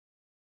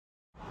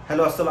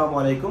Hello, আসসালামু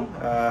আলাইকুম।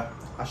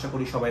 আশা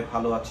করি সবাই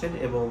ভালো আছেন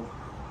এবং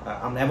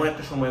আমরা এমন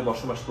একটা সময়ে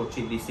বসবাস করছি।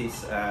 This is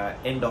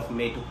end of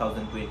May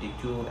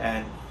 2022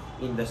 and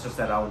investors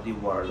around the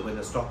world,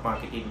 whether stock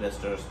market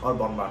investors or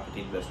bond market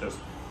investors,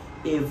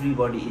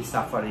 everybody is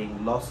suffering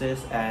losses,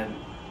 and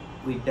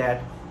with that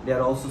they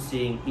are also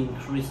seeing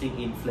increasing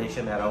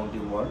inflation around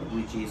the world,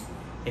 which is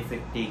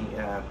affecting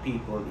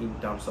people in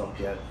terms of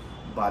their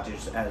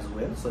budgets as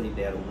well. So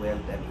their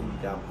wealth and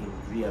income in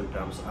real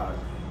terms are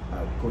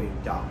going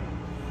down.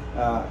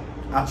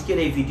 আজকের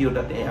এই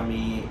ভিডিওটাতে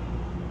আমি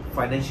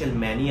financial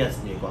ম্যানিয়াস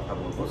নিয়ে কথা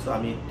বলবো। So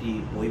আমি একটি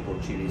বই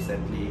পড়ছি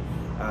recently.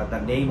 The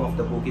name of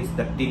the book is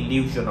the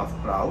dilution of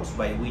crowds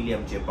by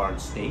William J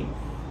Bernstein.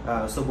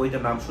 So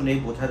বইটার নাম শুনেই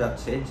বোঝা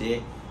যাচ্ছে যে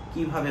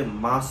কিভাবে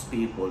মাস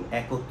পিপল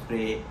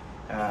একত্রে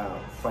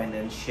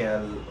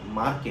ফাইন্যান্সিয়াল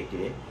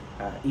মার্কেটে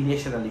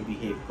ইরেশনালি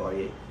বিহেভ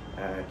করে,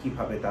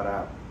 কিভাবে তারা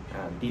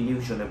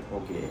ডিলিউশনে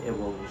ভোগে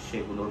এবং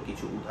সেগুলোর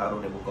কিছু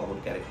উদাহরণ এবং কমন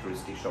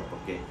ক্যারেক্টারিস্টিক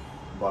সম্পর্কে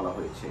বলা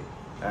হয়েছে।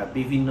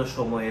 বিভিন্ন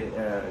সময়ের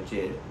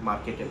যে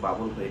মার্কেটে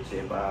বাবল হয়েছে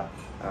বা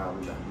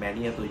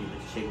ম্যানিয়া তৈরি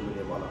হয়েছে সেগুলো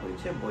নিয়ে বলা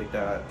হয়েছে।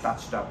 বইটা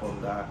touched upon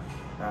the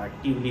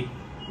tulip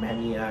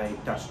mania,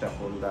 touched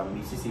upon the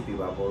Mississippi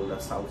bubble, the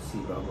south C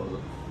bubble,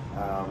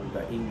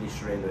 the English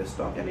railway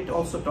stock, and it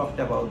also talked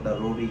about the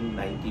roaring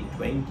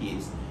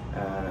 1920s,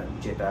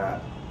 যেটা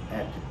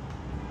at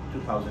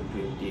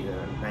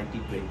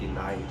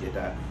 1929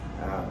 যেটা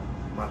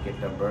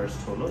মার্কেটটা বার্স্ট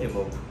হলো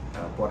এবং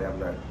পরে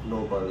আমরা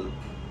গ্লোবাল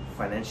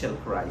ফাইন্যান্সিয়াল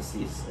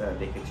ক্রাইসিস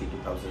দেখেছি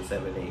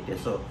 2007-8-এ।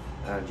 So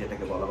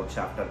যেটাকে বলা হচ্ছে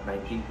আফটার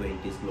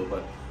 1920s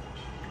গ্লোবাল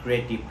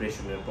গ্রেট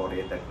ডিপ্রেশনের পরে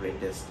the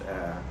greatest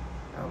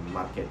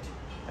market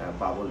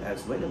bubble as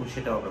well, এবং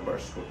সেটাও আমরা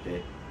বার্স্ট করতে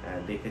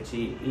দেখেছি।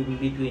 ইন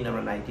বিটুইন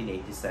আমরা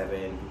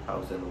 1987,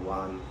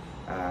 2001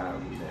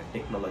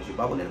 টেকনোলজি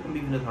বাবল, এরকম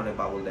বিভিন্ন ধরনের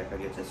বাবল দেখা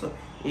গেছে। সো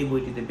এই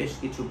বইটিতে বেশ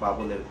কিছু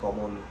বাবলের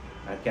কমন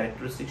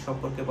ক্যারেক্টারিস্টিক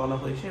সম্পর্কে বলা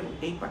হয়েছে এবং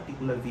এই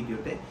পার্টিকুলার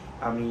ভিডিওতে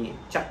আমি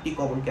 4টি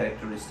কমন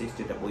ক্যারেক্টারিস্টিক্স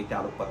যেটা বইতে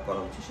আলোকপাত করা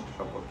হচ্ছে সেটা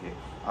সম্পর্কে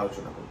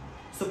আলোচনা করব।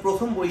 সো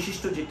প্রথম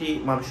বৈশিষ্ট্য যেটি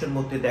মানুষের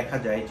মধ্যে দেখা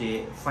যায় যে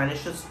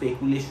financial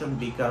speculation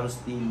becomes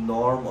the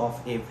norm of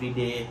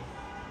everyday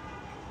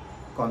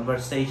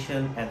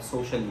conversation and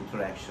social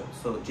interaction.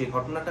 So যে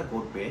ঘটনাটা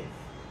ঘটবে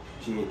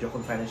যে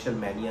যখন ফাইন্যান্সিয়াল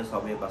ম্যানিয়াস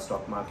হবে বা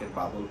স্টক মার্কেট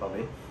বাবল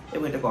হবে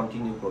এবং এটা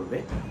কন্টিনিউ করবে,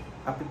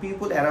 আপনি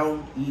people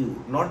around you,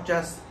 not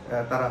just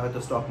তারা হয়তো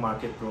স্টক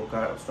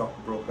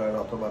ব্রোকার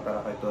অথবা তারা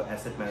হয়তো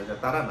অ্যাসেট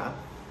ম্যানেজার, তারা না,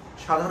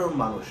 সাধারণ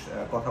মানুষ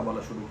কথা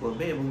বলা শুরু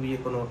করবে এবং যে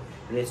কোনো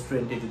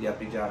রেস্টুরেন্টে যদি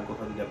আপনি যান,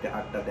 কোথাও যদি আপনি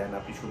আড্ডা দেন,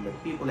 আপনি শুনবেন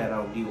people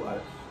around you are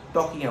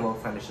talking about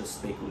financial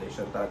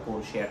speculation. তারা কোন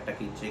শেয়ারটা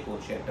কিনছে, কোন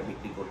শেয়ারটা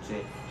বিক্রি করছে,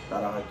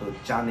 তারা হয়তো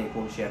জানে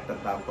কোন শেয়ারটার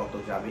দাম কত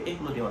যাবে,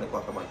 এগুলো নিয়ে অনেক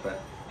কথাবার্তা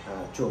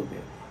চলবে।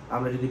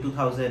 আমরা যদি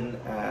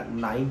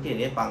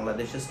 2009-10-এ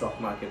বাংলাদেশের স্টক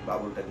মার্কেট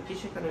বাবলটা দেখি,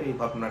 সেখানে এই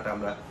ঘটনাটা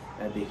আমরা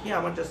দেখি।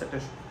 আমার জাস্ট একটা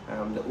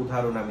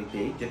উদাহরণ আমি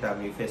দিই যেটা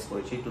আমি ফেস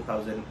করেছি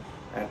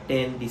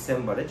 2010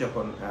 ডিসেম্বরে,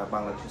 যখন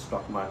বাংলাদেশের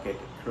স্টক মার্কেট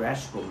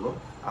ক্র্যাশ করলো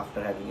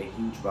after having a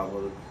huge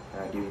bubble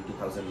during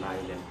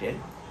 2009 and 10।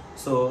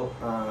 So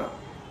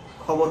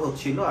খবর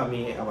হচ্ছিল, আমি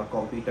আমার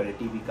কম্পিউটারে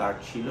টিভি কার্ড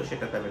ছিল,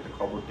 সেটাতে আমি একটা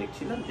খবর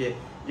দেখছিলাম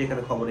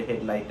যেখানে খবরের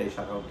হেডলাইনটাই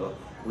সাধারণত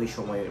ওই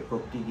সময়ের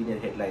প্রতিদিনের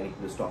হেডলাইনে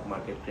কিন্তু স্টক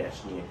মার্কেট ক্র্যাশ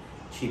নিয়ে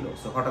ছিল।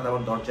 সো হঠাৎ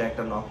আমার দরজায়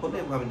একটা নক হলো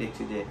এবং আমি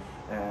দেখছি যে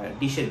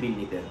ডিশের বিল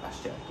নিতে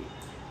আসছে আর কি।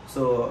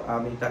 সো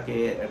আমি তাকে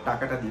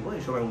টাকাটা দিব,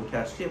 এই সময় উঠে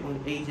আসছি এবং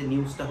এই যে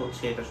নিউজটা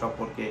হচ্ছে এটা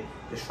সম্পর্কে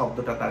যে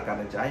শব্দটা তার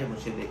কানে যায় এবং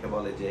সে দেখে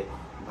বলে যে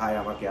ভাই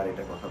আমাকে আর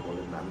এটা কথা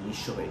বলেন না, আমি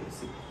নিঃস্ব হয়ে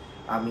গেছি,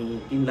 আমি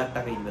 3 লাখ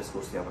টাকা ইনভেস্ট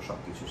করছি আমার সব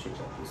কিছু শেষ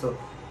আর কি। So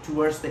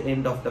towards the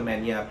end of the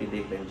mania আপনি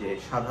দেখবেন যে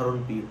সাধারণ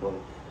পিপল,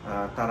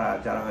 তারা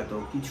যারা হয়তো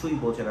কিছুই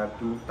বোঝে না,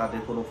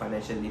 তাদের কোনো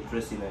ফাইন্যান্সিয়াল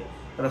লিটারেসি নাই,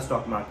 তারা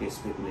স্টক মার্কেট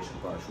স্পেকুলেশন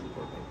করা শুরু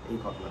করবে এই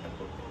ঘটনাটা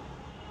ঘটবে।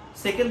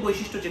 সেকেন্ড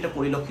বৈশিষ্ট্য যেটা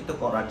পরিলক্ষিত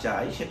করা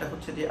যায় সেটা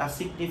হচ্ছে যে আ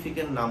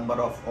significant number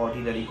of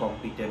ordinary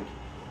competent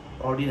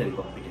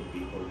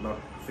people, not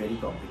very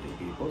competent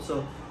people, so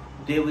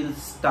they will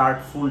start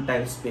full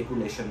time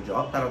speculation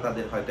job. তারা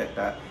তাদের হয়তো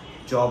একটা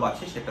জব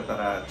আছে সেটা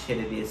তারা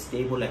ছেড়ে দিয়ে,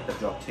 স্টেবল একটা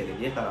জব ছেড়ে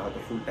দিয়ে তারা হয়তো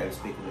ফুল টাইম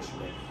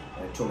স্পেকুলেশনে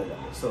চলে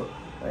যাবে। সো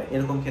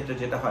এরকম ক্ষেত্রে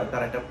যেটা হয়,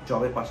 তারা একটা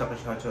জবের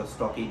পাশাপাশি হয়তো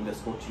স্টকে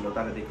ইনভেস্ট করছিল,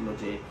 তারা দেখলো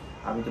যে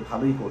আমি তো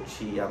ভালোই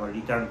করছি, আমার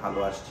রিটার্ন ভালো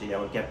আসছে,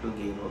 আমার ক্যাপিটাল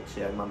গেইন হচ্ছে,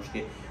 আমি মানুষকে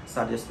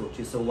সাজেস্ট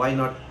করছি, সো ওয়াই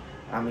নট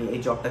আমি এই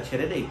জবটা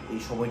ছেড়ে দেই, এই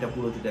সময়টা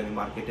পুরো যদি আমি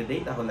মার্কেটে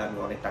দেই তাহলে আমি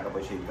অনেক টাকা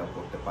পয়সা ইনকাম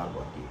করতে পারবো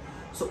আর কি।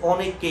 সো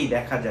অনেককেই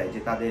দেখা যায় যে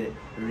তাদের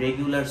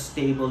রেগুলার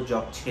স্টেবল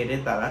জব ছেড়ে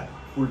তারা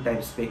ফুল টাইম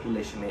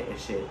স্পেকুলেশনে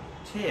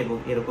এসেছে এবং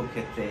এরকম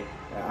ক্ষেত্রে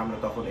আমরা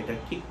তখন এটা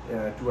ঠিক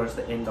towards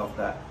the end of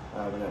the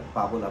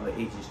bubble আমরা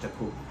এই জিনিসটা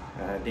খুব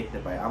দেখতে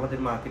পাই। আমাদের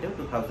মার্কেটেও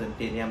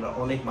 2010-এ আমরা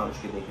অনেক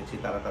মানুষকে দেখেছি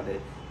তারা তাদের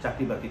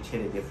চাকরি বাকরি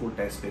ছেড়ে দিয়ে ফুল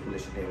টাইম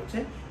স্পেকুলেশনে হচ্ছে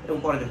এবং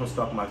পরে যখন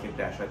স্টক মার্কেট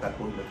ক্র্যাশ হয় তার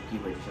পরিণতি কী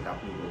হয়েছে সেটা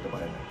আপনি বলতে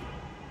পারেন আর কি।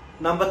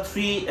 নাম্বার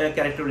 3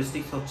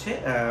 ক্যারেক্টারিস্টিক্স হচ্ছে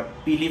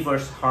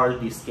বিলিভার্স হার্ল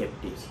দি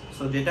স্কেপটিক্স।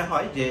 সো যেটা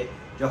হয় যে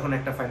যখন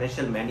একটা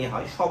ফাইন্যান্সিয়াল ম্যানিয়া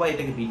হয় সবাই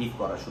এটাকে বিলিভ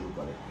করা শুরু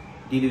করে,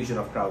 ডিলিউশন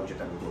অফ ক্রাউড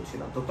যেটা আমি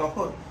বলছিলাম। তো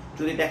তখন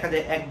যদি দেখা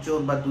যায় একজন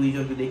বা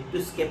দুইজন যদি একটু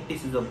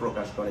স্কেপটিসিজম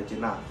প্রকাশ করে যে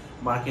না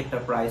মার্কেটটা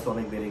প্রাইস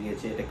অনেক বেড়ে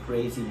গেছে, এটা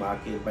ক্রেজি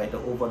মার্কেট বা এটা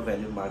over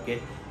value market,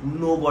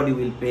 nobody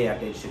will pay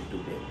attention to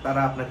them. তারা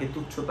আপনাকে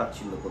তুচ্ছ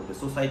তাচ্ছিল্য করবে,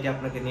 সোসাইটি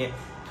আপনাকে নিয়ে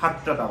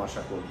ঠাট্টা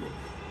তামাশা করবে।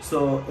 সো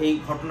এই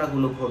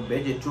ঘটনাগুলো ঘটবে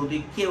যে যদি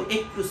কেউ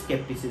একটু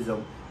স্কেপটিসিজম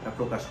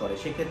প্রকাশ করে,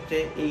 সেক্ষেত্রে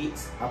এই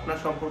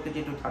আপনার সম্পর্কে যে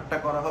একটু ঠাট্টা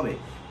করা হবে,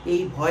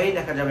 এই ভয়ে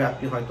দেখা যাবে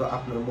আপনি হয়তো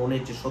আপনার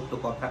মনের যে সত্য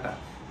কথাটা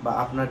বা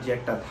আপনার যে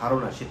একটা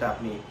ধারণা সেটা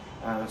আপনি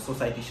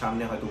সোসাইটির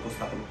সামনে হয়তো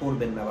উপস্থাপন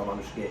করবেন না, বা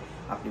মানুষকে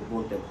আপনি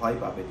বলতে ভয়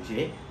পাবেন যে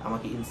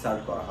আমাকে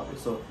ইনসাল্ট করা হবে।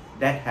 So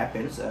that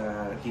happens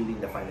during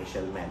the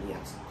financial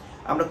ম্যানিয়াস।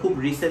 আমরা খুব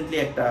রিসেন্টলি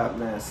একটা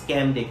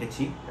স্ক্যাম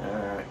দেখেছি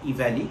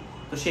ইভ্যালি।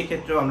 তো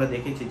সেক্ষেত্রেও আমরা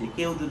দেখেছি যে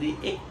কেউ যদি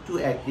একটু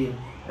একদিন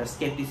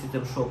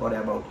স্কেপটিসিজম শো করে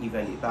অ্যাবাউট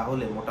ইভ্যালি,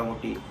 তাহলে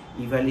মোটামুটি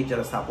ইভ্যালি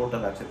যারা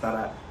সাপোর্টার আছে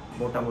তারা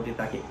মোটামুটি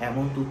তাকে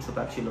এমন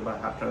তুচ্ছতা ছিল বা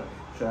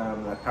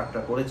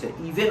ঠাট্টা করেছে।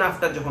 ইভেন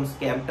আফটার যখন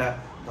স্ক্যামটা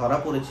ধরা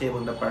পড়েছে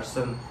এবং দ্য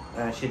পার্সন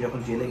সে যখন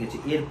জেলে গেছে,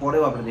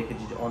 এরপরেও আমরা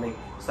দেখেছি যে অনেক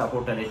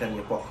সাপোর্টার এটা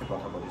নিয়ে পক্ষে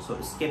কথা বলে। সো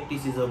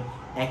স্কেপটিসিজম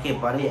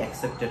একেবারেই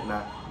অ্যাকসেপ্টেড না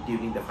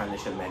ডিউরিং দ্য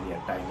ফাইন্যান্সিয়াল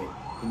ম্যানিয়ার টাইমে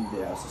ইন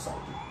দ্য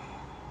সোসাইটি।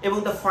 এবং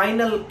দ্য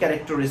ফাইনাল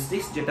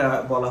ক্যারেক্টারিস্টিক্স যেটা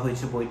বলা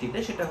হয়েছে বইটিতে,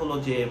 সেটা হলো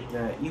যে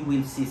you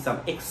will see some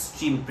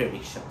extreme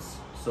predictions.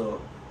 So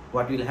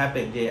what will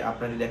happen, যে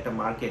আপনার যদি একটা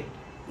মার্কেট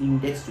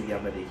ইন্ডেক্স যদি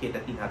আমরা দেখি,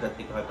 এটা 3000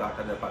 থেকে হয়তো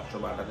 8500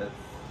 বা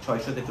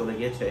 8600-তে চলে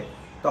গিয়েছে,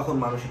 তখন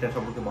মানুষ এটা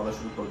সম্পর্কে বলা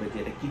শুরু করবে যে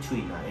এটা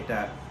কিছুই না, এটা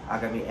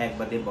আগামী 1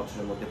 বা 1.5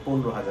 বছরের মধ্যে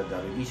 15,000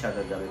 যাবে,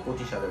 20,000 যাবে,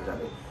 25,000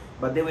 যাবে।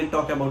 বা they will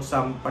talk about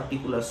some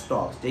particular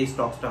stocks, যেই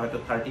স্টকসটা হয়তো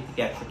 30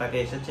 থেকে 100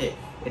 টাকায় এসেছে,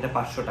 এটা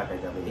 500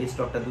 টাকায় যাবে, এই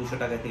স্টকটা 200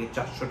 টাকা থেকে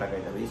 400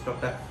 টাকায় যাবে, এই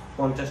স্টকটা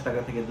 50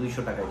 টাকা থেকে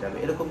 200 টাকায় যাবে।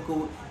 এরকম খুব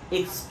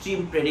এক্সট্রিম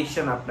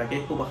প্রেডিকশন আপনাকে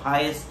খুব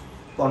হাইয়েস্ট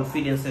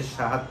কনফিডেন্সের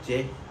সাহায্যে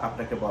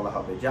আপনাকে বলা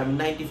হবে যে আমি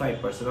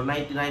 95% ও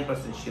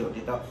 99% শিওর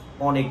যেটা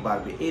অনেক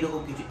বাড়বে।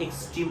 এইরকম কিছু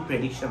এক্সট্রিম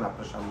প্রেডিকশন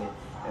আপনার সামনে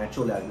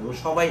চলে আসবে এবং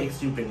সবাই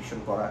এক্সট্রিম প্রেডিকশন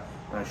করা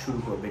শুরু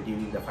করবে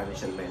ডিউরিং দ্য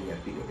ফাইন্যান্সিয়াল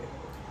ম্যানিয়ার পিরিয়ডে।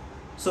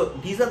 So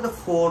these are the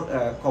 4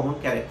 common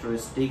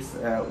characteristics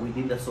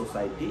within the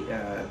society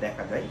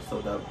দেখা যায়। So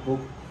the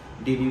book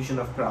Delusion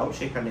of Crowd,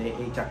 সেখানে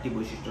এই 4টি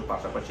বৈশিষ্ট্যের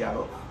পাশাপাশি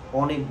আরো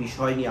অনেক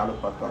বিষয় নিয়ে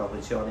আলোকপাত করা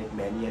হয়েছে, অনেক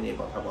ম্যানিয়া নিয়ে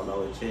কথা বলা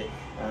হয়েছে।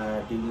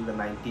 ডিউরিং দ্য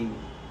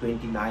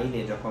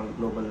 1929-এ যখন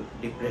গ্লোবাল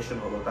ডিপ্রেশন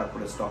হলো,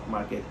 তারপরে stock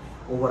market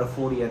over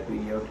 4-year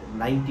period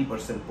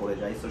 90% পড়ে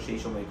যায়। সো সেই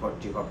সময়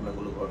যে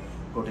ঘটনাগুলো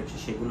ঘটেছে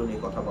সেগুলো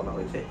নিয়ে কথা বলা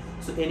হয়েছে।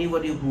 So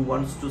anybody who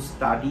wants to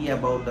study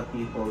about the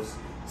people's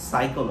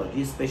psychology,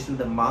 especially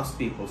the mass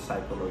people's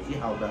psychology,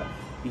 how the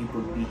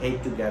people behave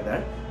together,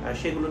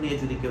 সেগুলো নিয়ে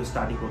যদি কেউ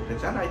স্টাডি করতে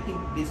চান, I think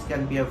this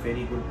can be a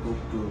very good book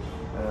to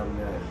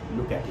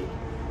look at it.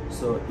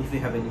 So if you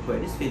have any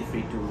queries, feel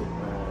free to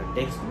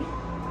text me.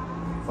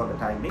 For the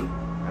time being,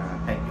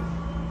 thank you.